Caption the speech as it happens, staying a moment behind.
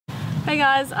Hey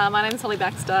guys, my name is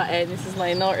Baxter and this is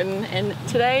Layne Norton, and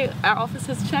today our office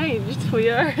has changed. We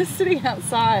are sitting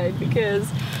outside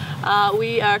because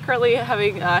we are currently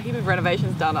having a heap of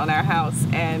renovations done on our house,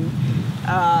 and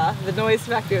the noise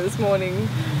factor this morning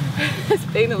has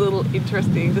been a little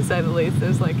interesting, to say the least.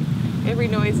 There's like every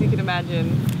noise you can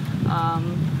imagine.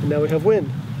 And now we have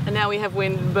wind. And now we have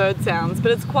wind and bird sounds,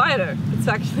 but it's quieter. It's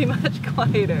actually much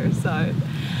quieter. So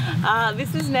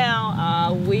this is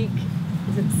now week,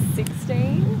 is it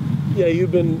 16? Yeah,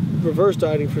 you've been reverse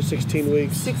dieting for 16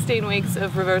 weeks. 16 weeks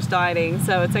of reverse dieting,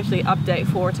 so it's actually update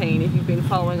 14 if you've been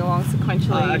following along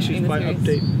sequentially. Actually, it's probably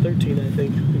update 13, I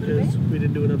think, because we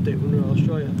didn't do an update when we were in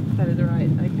Australia. That is right,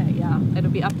 okay, yeah.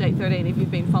 It'll be update 13 if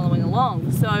you've been following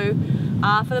along. So,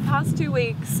 for the past 2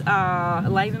 weeks,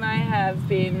 Layne and I have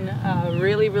been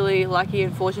really lucky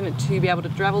and fortunate to be able to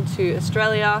travel to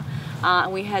Australia.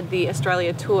 And we had the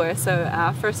Australia tour. So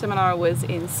our first seminar was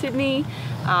in Sydney,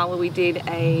 where we did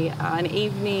an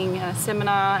evening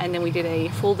seminar, and then we did a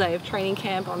full day of training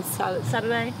camp on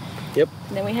Saturday. Yep.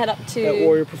 And then we head up to... At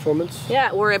Warrior Performance. Yeah,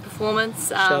 at Warrior Performance.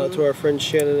 Shout out to our friends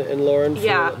Shannon and Lauren for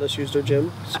letting us use their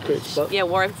gym. It's a great spot. Yeah,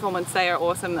 Warrior Performance, they are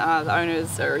awesome. The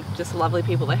owners are just lovely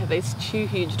people. They have these two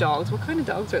huge dogs. What kind of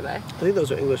dogs are they? I think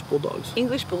those are English Bulldogs.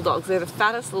 English Bulldogs. They're the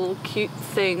fattest little cute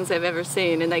things I've ever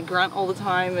seen, and they grunt all the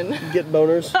time. And get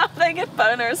boners? They get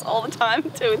boners all the time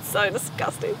too. It's so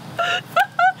disgusting.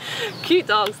 Cute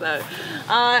dogs though.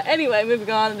 Anyway,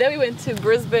 moving on. Then we went to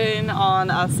Brisbane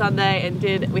on Sunday and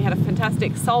we had a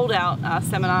fantastic sold out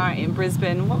seminar in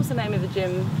Brisbane. What was the name of the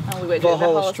gym we went to?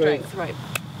 Valhalla Strength. Right.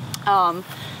 So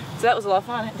that was a lot of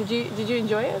fun. Did you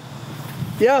enjoy it?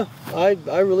 Yeah,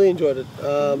 I really enjoyed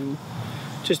it.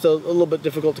 Just a little bit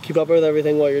difficult to keep up with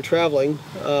everything while you're traveling,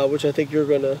 which I think you're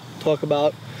going to talk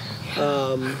about.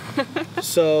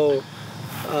 So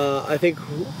I think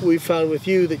we found with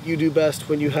you that you do best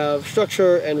when you have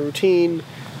structure and routine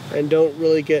and don't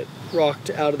really get rocked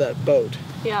out of that boat.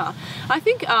 Yeah, I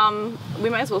think we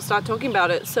may as well start talking about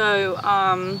it. So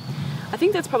I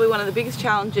think that's probably one of the biggest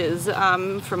challenges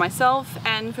for myself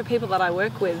and for people that I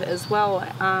work with as well,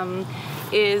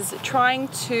 is trying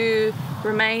to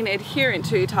remain adherent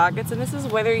to targets. And this is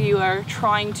whether you are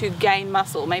trying to gain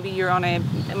muscle. Maybe you're on a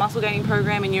muscle gaining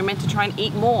program and you're meant to try and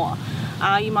eat more.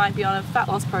 You might be on a fat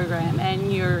loss program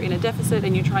and you're in a deficit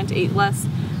and you're trying to eat less.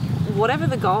 Whatever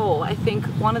the goal, I think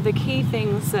one of the key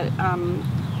things that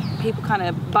people kind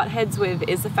of butt heads with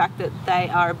is the fact that they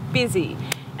are busy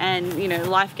and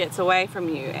life gets away from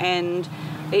you, and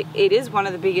it is one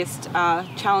of the biggest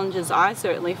challenges I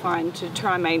certainly find, to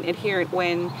try and remain adherent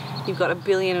when you've got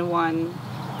 1,000,000,001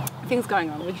 things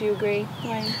going on. Would you agree,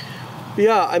 Layne?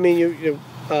 Yeah, I mean,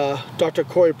 Dr.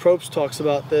 Corey Probst talks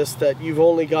about this, that you've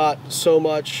only got so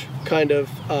much kind of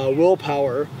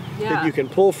willpower that you can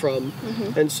pull from.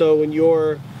 And so when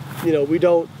you're,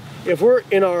 if we're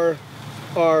in our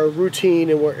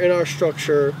routine and we're in our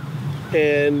structure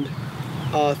and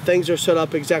things are set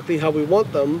up exactly how we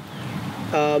want them,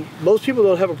 most people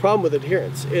don't have a problem with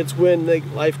adherence. It's when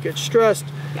life gets stressed,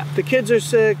 the kids are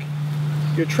sick,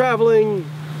 you're traveling,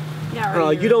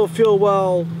 you don't feel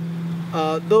well,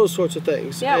 those sorts of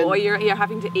things. Yeah, or you're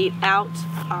having to eat out.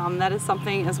 That is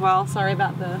something as well. Sorry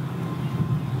about the...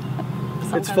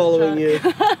 It's following you.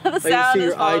 The sound I can see is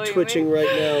your eye twitching me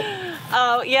right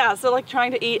now. Yeah, so like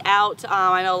trying to eat out.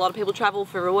 I know a lot of people travel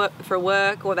for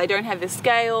work, or they don't have their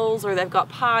scales, or they've got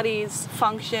parties,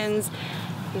 functions.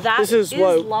 That is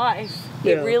life.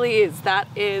 It really is. That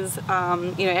is,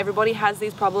 everybody has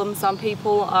these problems. Some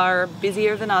people are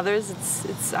busier than others.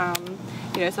 It's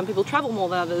some people travel more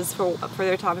than others for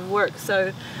their type of work.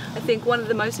 So I think one of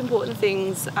the most important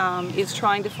things is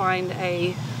trying to find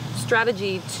a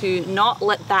strategy to not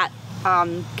let that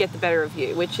get the better of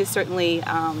you, which is certainly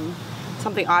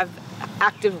something I've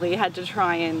actively had to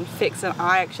try and fix. And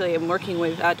I actually am working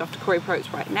with Dr. Corey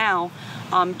Probst right now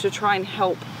to try and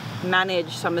help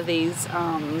manage some of these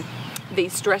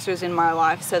stressors in my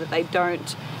life so that they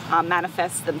don't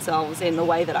manifest themselves in the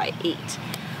way that I eat.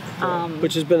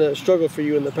 Which has been a struggle for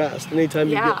you in the past. Anytime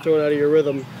you get thrown out of your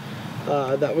rhythm,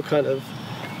 that would kind of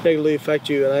negatively affect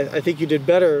you. And I think you did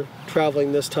better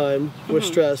traveling this time with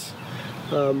stress.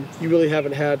 You really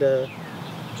haven't had an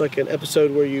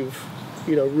episode where you've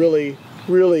really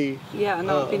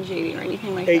not binge eating or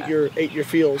anything like that. Ate your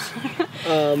feels.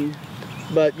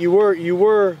 But you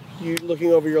were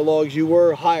looking over your logs, you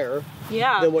were higher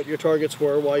than what your targets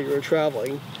were while you were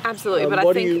traveling. Absolutely, but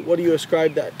what do you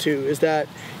ascribe that to? Is that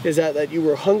you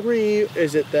were hungry?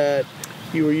 Is it that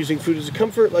you were using food as a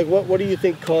comfort? Like what do you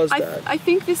think caused that? I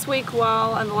think this week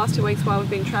and the last 2 weeks while we've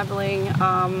been traveling,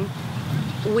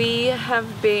 we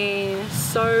have been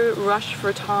so rushed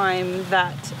for time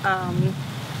that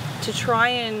to try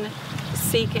and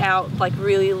seek out like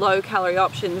really low calorie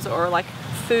options or like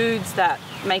foods that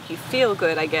make you feel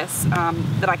good, I guess,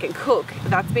 that I can cook,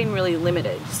 that's been really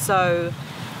limited. So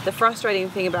the frustrating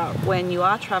thing about when you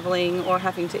are traveling or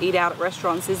having to eat out at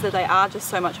restaurants is that they are just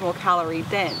so much more calorie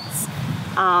dense.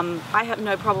 I have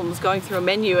no problems going through a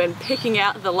menu and picking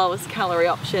out the lowest calorie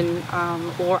option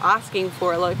or asking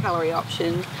for a low calorie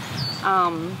option.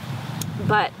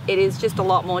 But it is just a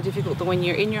lot more difficult than when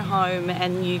you're in your home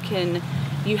and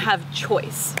you have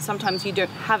choice. Sometimes you don't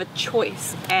have a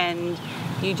choice and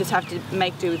you just have to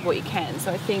make do with what you can.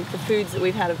 So I think the foods that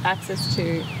we've had access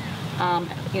to,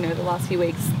 the last few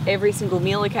weeks, every single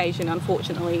meal occasion,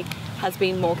 unfortunately, has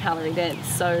been more calorie dense.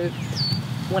 So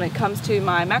when it comes to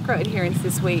my macro adherence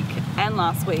this week and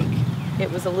last week, it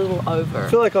was a little over. I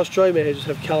feel like Australia may just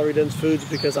have calorie dense foods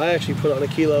because I actually put on a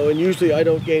kilo, and usually I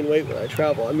don't gain weight when I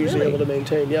travel. I'm usually able to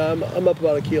maintain. Yeah, I'm up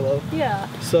about a kilo.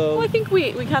 Yeah. So well, I think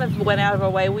we kind of went out of our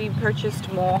way. We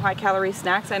purchased more high calorie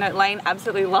snacks. I know Layne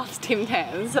absolutely loves Tim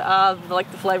Tams, like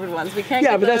the flavored ones. We can't.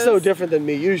 Yeah, get but that's those. no different than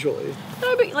me usually.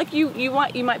 No, but like you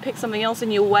might pick something else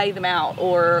and you'll weigh them out,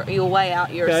 or you'll weigh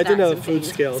out your snacks. I didn't have and a food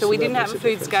things. scale. So we didn't have a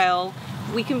food scale.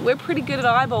 We're pretty good at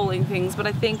eyeballing things, but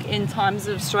I think in times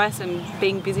of stress and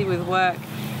being busy with work,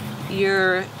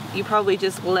 you probably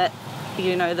just let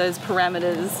those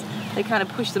parameters, they kind of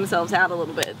push themselves out a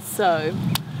little bit. So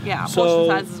yeah, portion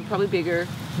sizes are probably bigger.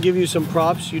 Give you some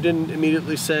props. You didn't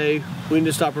immediately say we need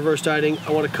to stop reverse dieting.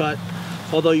 I want to cut.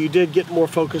 Although you did get more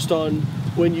focused on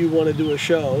when you want to do a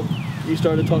show. You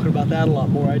started talking about that a lot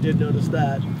more. I did notice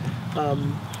that.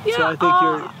 Yeah, so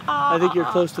I think you're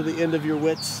close to the end of your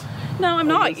wits. No, I'm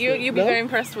not. You'll be very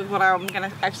impressed with what I'm going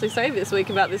to actually say this week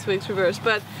about this week's reverse.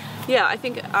 But yeah, I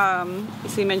think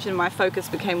so you mentioned my focus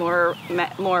became more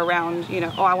around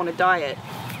I want to diet.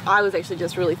 I was actually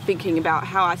just really thinking about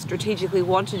how I strategically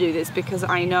want to do this, because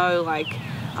I know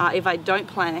if I don't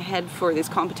plan ahead for this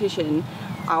competition,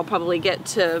 I'll probably get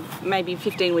to maybe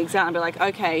 15 weeks out and be like,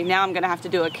 okay, now I'm going to have to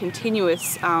do a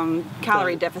continuous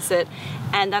calorie deficit,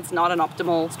 and that's not an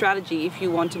optimal strategy if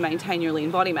you want to maintain your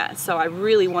lean body mass. So I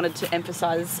really wanted to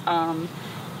emphasize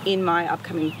in my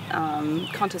upcoming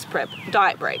contest prep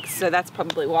diet breaks. So that's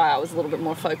probably why I was a little bit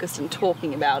more focused in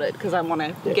talking about it, because I want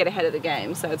to get ahead of the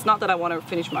game. So it's not that I want to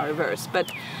finish my reverse,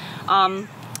 but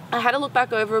I had a look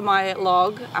back over my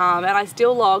log, and I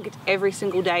still logged every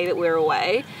single day that we're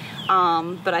away.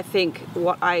 But I think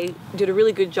what I did a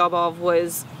really good job of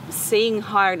was seeing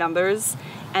higher numbers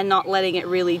and not letting it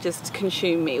really just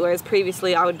consume me. Whereas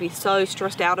previously I would be so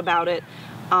stressed out about it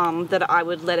that I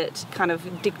would let it kind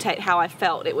of dictate how I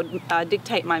felt. It would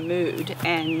dictate my mood.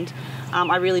 And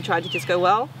I really tried to just go,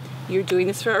 well, you're doing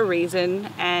this for a reason,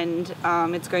 and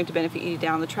it's going to benefit you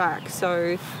down the track.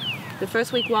 So the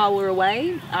first week while we were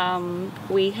away,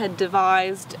 we had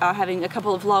devised having a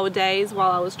couple of lower days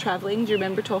while I was traveling. Do you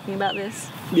remember talking about this?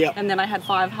 Yeah. And then I had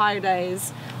 5 higher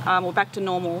days, or back to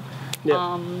normal,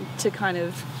 to kind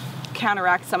of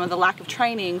counteract some of the lack of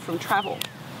training from travel.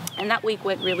 And that week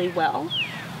went really well.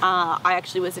 I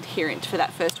actually was adherent for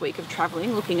that first week of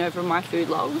traveling, looking over my food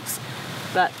logs.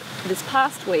 But this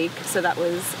past week, so that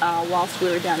was whilst we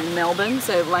were down in Melbourne.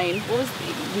 So Layne, what was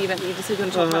the event that you just said you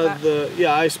want to talk about that?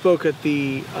 I spoke at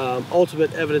the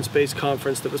Ultimate Evidence-Based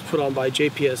Conference that was put on by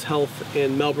JPS Health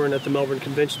in Melbourne at the Melbourne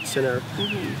Convention Center.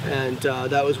 Mm-hmm. And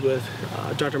that was with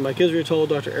Dr. Mike Israel,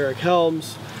 Dr. Eric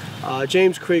Helms,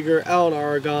 James Krieger, Alan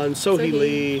Aragon, Sohee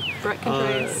Lee, Brett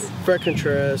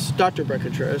Contreras, Dr. Brett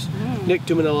Contreras, Nick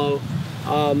Dumanello.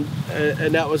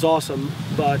 And that was awesome,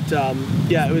 but it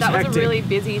was hectic. That was a really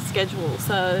busy schedule,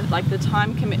 so like the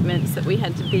time commitments that we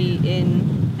had to be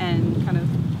in and kind of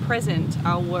present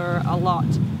were a lot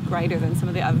greater than some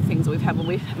of the other things that we've had. When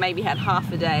we've maybe had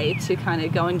half a day to kind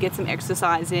of go and get some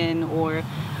exercise in, or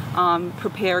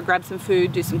prepare, grab some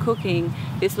food, do some cooking.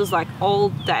 This was like all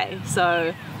day,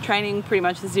 so training pretty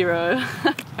much 0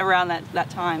 around that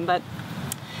time. But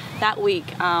that week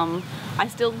I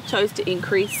still chose to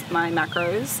increase my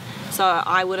macros, so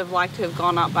I would have liked to have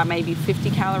gone up by maybe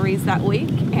 50 calories that week.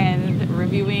 And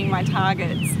reviewing my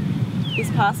targets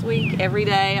this past week, every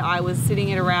day I was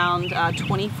sitting at around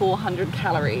 2,400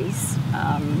 calories,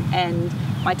 and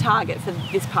my target for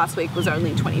this past week was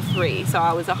only 23, so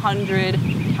I was 100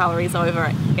 calories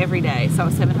over every day, so I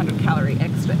was 700 calorie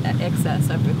excess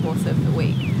over the course of the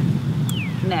week.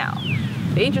 Now,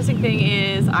 the interesting thing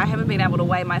is I haven't been able to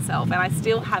weigh myself, and I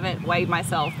still haven't weighed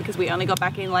myself because we only got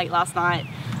back in late last night.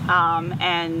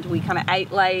 and we kind of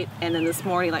ate late, and then this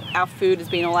morning, like, our food has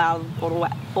been all out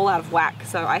of whack.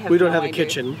 So I have We don't no have idea. a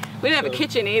kitchen. We don't have a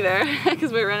kitchen either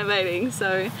because we're renovating.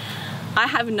 So I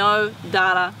have no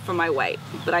data for my weight,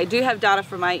 but I do have data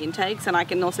for my intakes, and I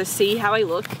can also see how I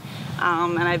look.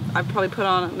 And I've probably put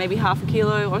on maybe half a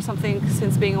kilo or something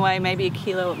since being away, maybe a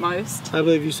kilo at most. I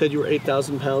believe you said you were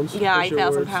 8,000 pounds. Yeah,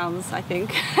 8,000 pounds, I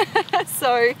think.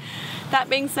 So that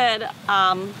being said,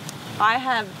 I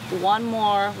have one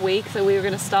more week, so we were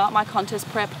going to start my contest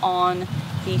prep on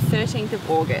the 13th of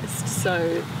August.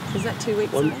 So is that 2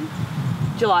 weeks away?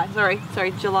 July,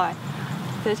 sorry, July.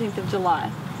 13th of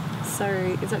July. So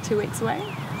is that 2 weeks away?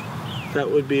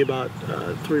 That would be about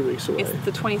 3 weeks away. It's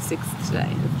the 26th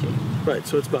today of June. Right,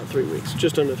 so it's about 3 weeks,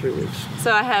 just under 3 weeks.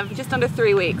 So I have just under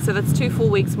 3 weeks, so that's 2 full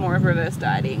weeks more of reverse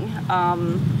dieting.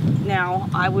 Now,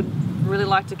 I would really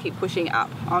like to keep pushing up,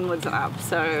 onwards and up,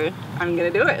 so I'm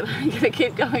going to do it. I'm going to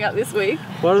keep going up this week.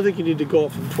 Well, I don't think you need to go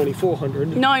up from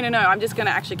 2,400. No, I'm just going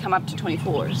to actually come up to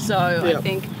 24. So I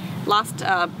think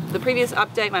the previous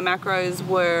update, my macros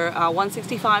were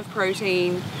 165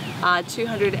 protein,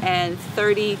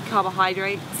 230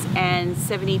 carbohydrates, and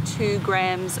 72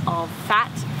 grams of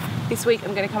fat. This week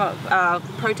I'm going to come up,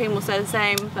 protein will stay the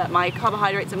same, but my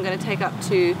carbohydrates I'm going to take up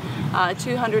to my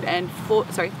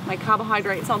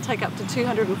carbohydrates I'll take up to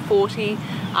 240,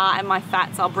 and my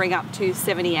fats I'll bring up to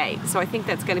 78. So I think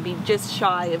that's going to be just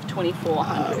shy of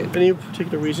 2,400. Any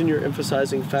particular reason you're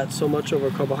emphasizing fat so much over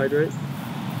carbohydrate?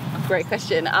 Great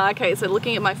question. Okay, so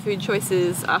looking at my food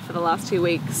choices for the last 2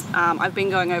 weeks, I've been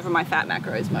going over my fat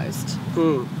macros most.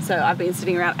 So I've been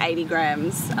sitting around 80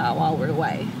 grams while we're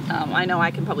away. I know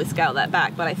I can probably scale that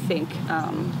back, but I think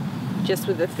just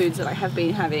with the foods that I have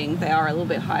been having, they are a little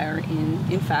bit higher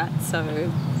in fat. So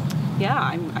yeah,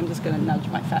 I'm just going to nudge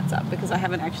my fats up because I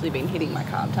haven't actually been hitting my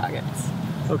carb targets.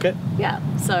 Okay. Yeah,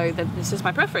 so that's just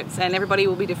my preference, and everybody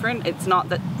will be different. It's not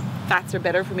that fats are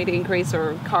better for me to increase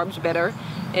or carbs are better.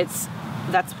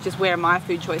 That's just where my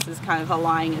food choices kind of are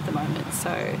lying at the moment.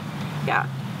 So yeah.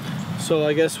 So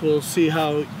I guess we'll see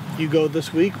how you go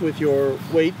this week with your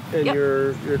weight and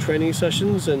your training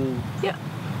sessions and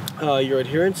your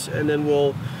adherence, and then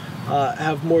we'll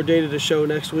have more data to show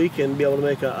next week and be able to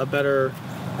make a better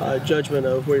judgment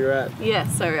of where you're at. Yeah,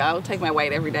 so I'll take my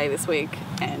weight every day this week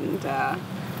and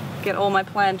get all my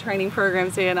planned training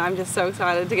programs in. I'm just so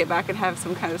excited to get back and have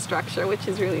some kind of structure, which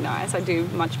is really nice. I do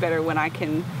much better when I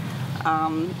can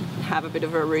have a bit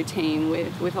of a routine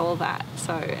with all of that.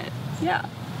 So yeah.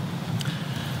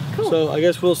 Cool. So I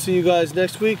guess we'll see you guys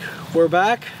next week. We're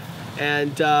back,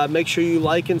 and make sure you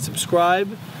like and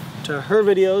subscribe to her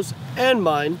videos and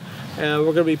mine, and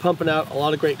we're going to be pumping out a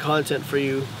lot of great content for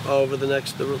you over the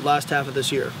last half of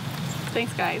this year.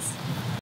 Thanks, guys.